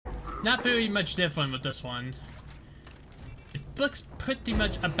not very much different with this one. It looks pretty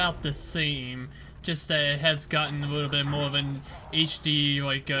much about the same, just that it has gotten a little bit more of an HD,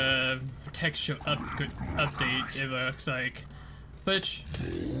 like, texture update, it looks like. Which,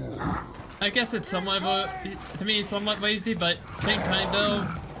 I guess it's somewhat to me, it's somewhat lazy, but at the same time though,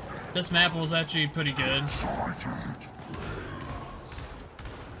 this map was actually pretty good.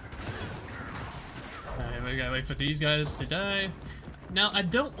 Alright, we gotta wait for these guys to die. Now, I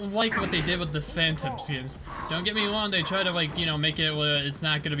don't like what they did with the phantom skins. Don't get me wrong, they try to, like, you know, make it where it's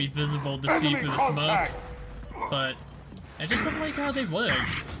not gonna be visible to see through the smoke. But I just don't like how they look.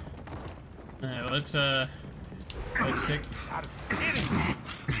 Alright, let's take...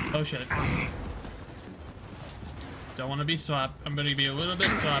 Oh shit. Don't want to be I'm gonna be a little bit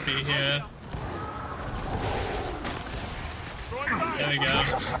sloppy here. There we go.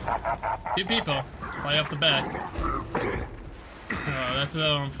 2 people, right off the bat. Oh, that's their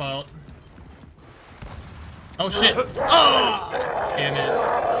own fault. Oh shit! Oh! Damn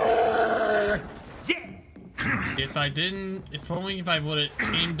it. If only if I would've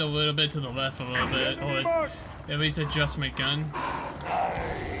aimed a little bit to the left a little bit, or at least adjust my gun.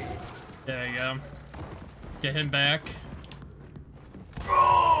 There you go. Get him back.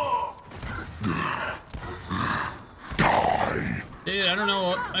 Dude, I don't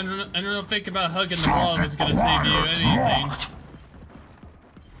know, think about hugging the wall is gonna save you anything.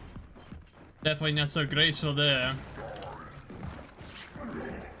 Definitely not so graceful there.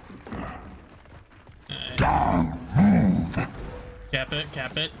 Don't move. Cap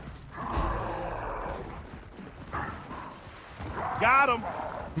it. Got him.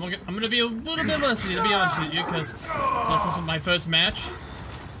 I'm gonna be a little bit rusty, to be honest with you, because this isn't my first match.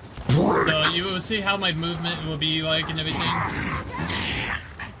 So you will see how my movement will be like and everything.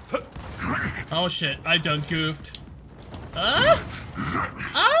 Oh shit, I done goofed. Ah!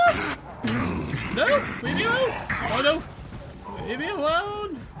 Ah! No! Leave me alone! Oh no! Leave me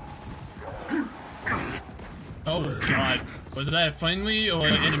alone! Oh god. Was that a friendly or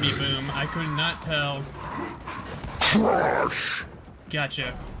an enemy boom? I could not tell.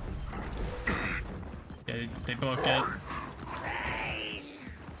 Gotcha. Yeah, they both get.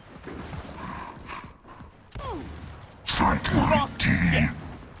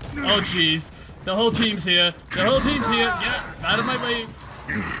 Oh jeez. The whole team's here. The whole team's here. Get out of my way.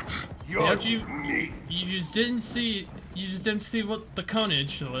 Don't you just didn't see what the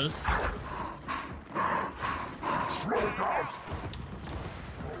carnage was.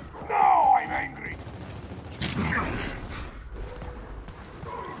 No, I'm angry.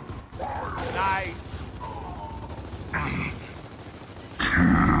 Nice.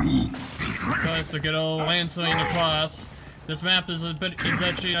 That's a good old lancing across. This map is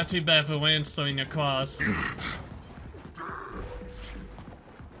actually not too bad for lancing across.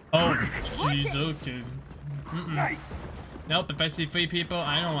 Oh, jeez, okay. Nope, if I see 3 people,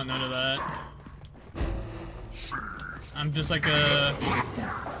 I don't want none of that. I'm just like a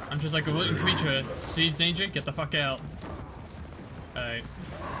wooden creature. See danger? Get the fuck out. Alright.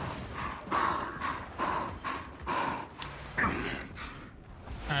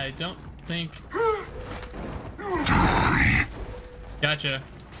 I don't think... Gotcha.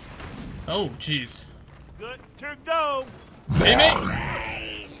 Oh, jeez. Good to go.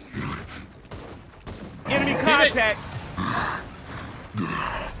 Teammate! Enemy contact.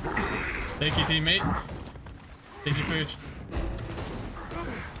 Thank you, teammate. Thank you for your...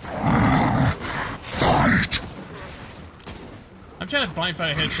 Fight. I'm trying to blind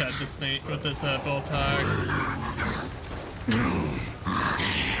fire headshot this thing with this bolt tag.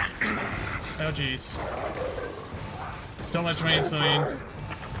 Oh jeez. Don't let rain sign.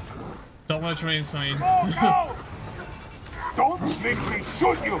 Don't let rain sign. No! Don't make me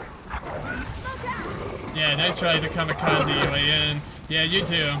shoot you. Yeah, nice try to kamikaze your way in. Yeah, you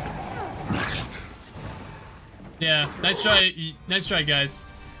too. Yeah, nice try, guys.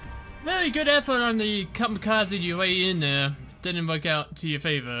 Very good effort on the kamikaze your way in there. Didn't work out to your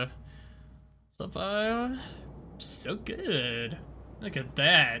favor. So far, so good. Look at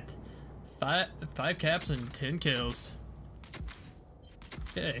that. Five caps and 10 kills.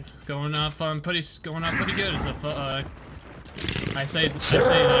 Okay, going off pretty good so far. I say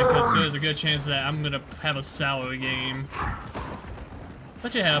that because there's a good chance that I'm gonna have a sour game.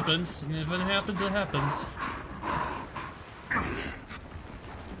 But it happens, and if it happens, it happens.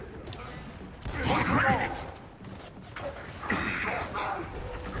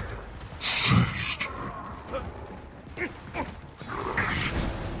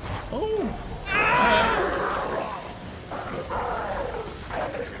 Oh!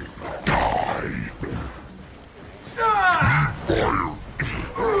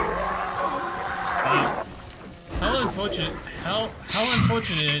 unfortunate. How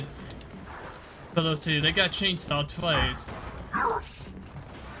unfortunate for those two. They got chainsaw twice.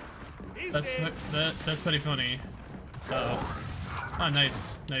 That's pretty funny. Oh,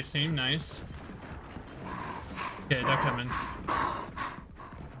 nice, nice team, nice. Okay, they're coming.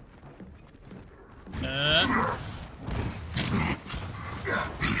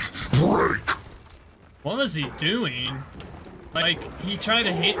 What was he doing? Like, he tried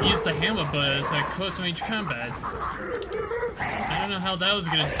to use the hammer, but it's like close range combat. I don't know how that was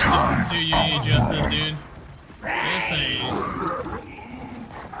gonna do you any justice, dude. Just saying.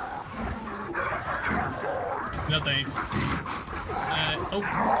 No thanks. Oh.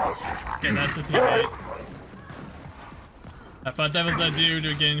 Okay, that's a teammate. I thought that was that dude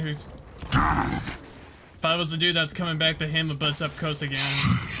again who's... Thought it was the dude that's coming back to him, but it's up close again.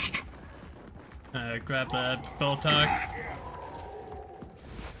 Grab that bolt talk.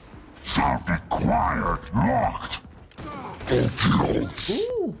 Sound acquired. Locked. All kills.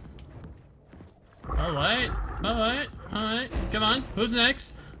 Ooh. Alright. Alright. Alright. Come on. Who's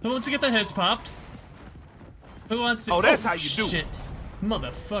next? Who wants to get their heads popped? Who wants to... Oh, that's how you do. Shit.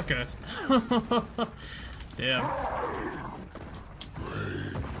 Motherfucker. Damn.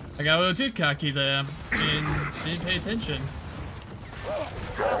 I got a little too cocky there and didn't pay attention.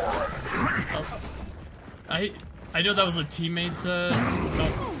 Oh. I know that was a teammate's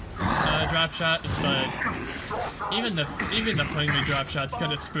drop shot, but even the flaming drop shots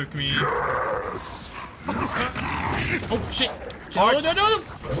kind of spooked me. Oh shit! Oh, no!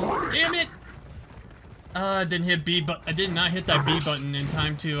 Damn it! I didn't hit B, but I did not hit that B button in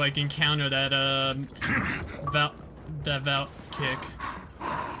time to like encounter that Val kick.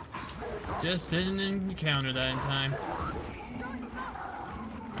 Just didn't encounter that in time.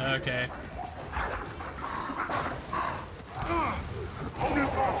 Okay.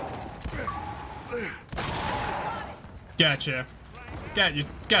 Gotcha. Got you,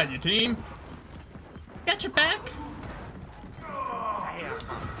 team. Got your back.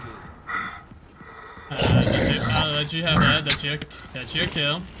 I'll let you have that. That's your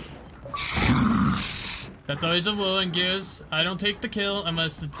kill. That's always a rule in Gears. I don't take the kill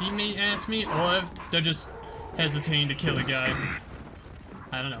unless the teammate asks me, or if they're just hesitating to kill a guy.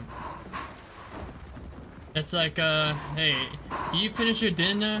 I don't know. It's like, hey, you finish your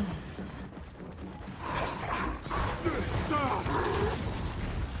dinner?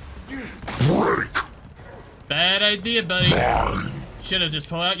 Bad idea, buddy. Should've just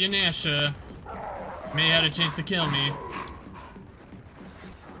pulled out your Nasher. May have had a chance to kill me.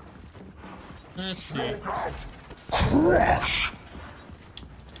 Let's see. Crush.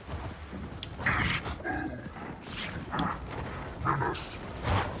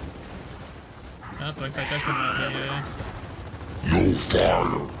 Oh, looks like they're coming out of here. No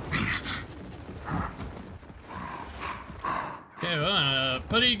fire. Okay,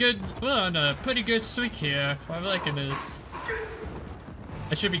 we're on a pretty good streak here. I like it is.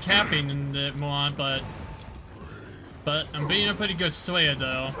 I should be capping in it more, but I'm being a pretty good slayer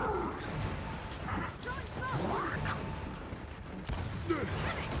though.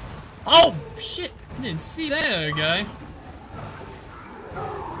 Oh shit! I didn't see that guy.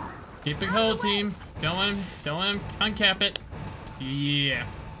 Keep it hold, team. Don't want him uncap it. Yeah.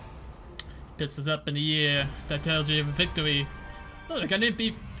 Pisses up in the air. That tells you you have a victory. Oh, I got an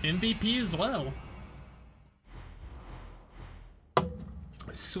MVP as well.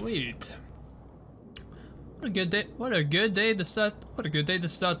 Sweet. What a good day to start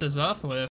this off with.